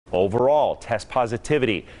Overall, test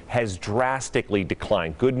positivity has drastically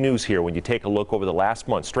declined. Good news here when you take a look over the last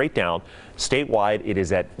month, straight down, statewide, it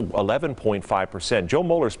is at 11.5%. Joe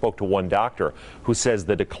Mueller spoke to one doctor who says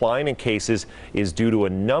the decline in cases is due to a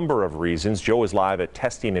number of reasons. Joe is live at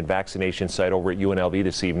testing and vaccination site over at UNLV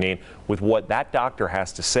this evening with what that doctor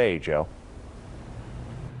has to say, Joe.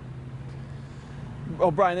 Well,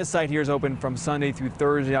 Brian, this site here is open from Sunday through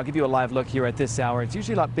Thursday. I'll give you a live look here at this hour. It's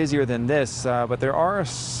usually a lot busier than this, but there are a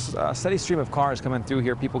steady stream of cars coming through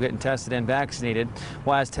here, people getting tested and vaccinated.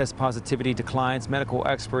 While as test positivity declines, medical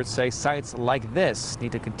experts say sites like this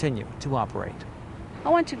need to continue to operate. I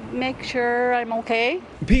want to make sure I'm okay.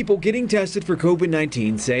 People getting tested for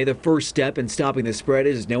COVID-19 say the first step in stopping the spread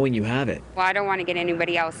is knowing you have it. Well, I don't want to get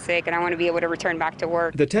anybody else sick, and I want to be able to return back to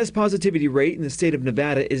work. The test positivity rate in the state of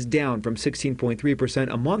Nevada is down from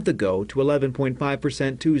 16.3% a month ago to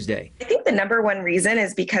 11.5% Tuesday. I think the number one reason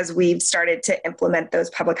is because we've started to implement those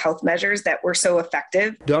public health measures that were so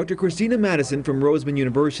effective. Dr. Christina Madison from Roseman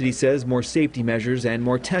University says more safety measures and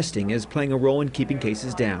more testing is playing a role in keeping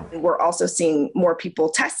cases down. We're also seeing more people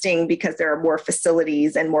testing because there are more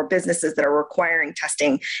facilities and more businesses that are requiring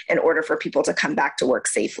testing in order for people to come back to work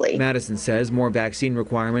safely. Madison says more vaccine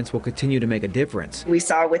requirements will continue to make a difference. We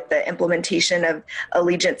saw with the implementation of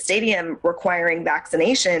Allegiant Stadium requiring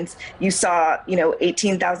vaccinations, you saw,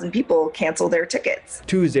 18,000 people cancel their tickets.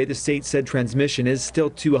 Tuesday, the state said transmission is still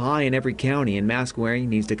too high in every county and mask wearing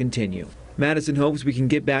needs to continue. Madison hopes we can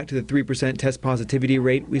get back to the 3% test positivity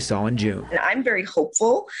rate we saw in June. And I'm very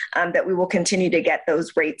hopeful that we will continue to get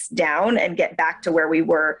those rates down and get back to where we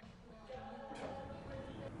were.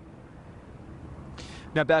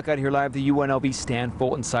 Now back out here live, the UNLV Stan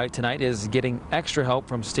Fulton site tonight is getting extra help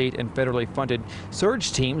from state and federally funded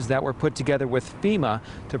surge teams that were put together with FEMA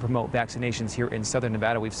to promote vaccinations here in southern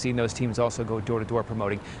Nevada. We've seen those teams also go door to door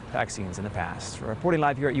promoting vaccines in the past. Reporting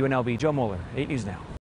live here at UNLV, Joe Mueller, 8 News Now.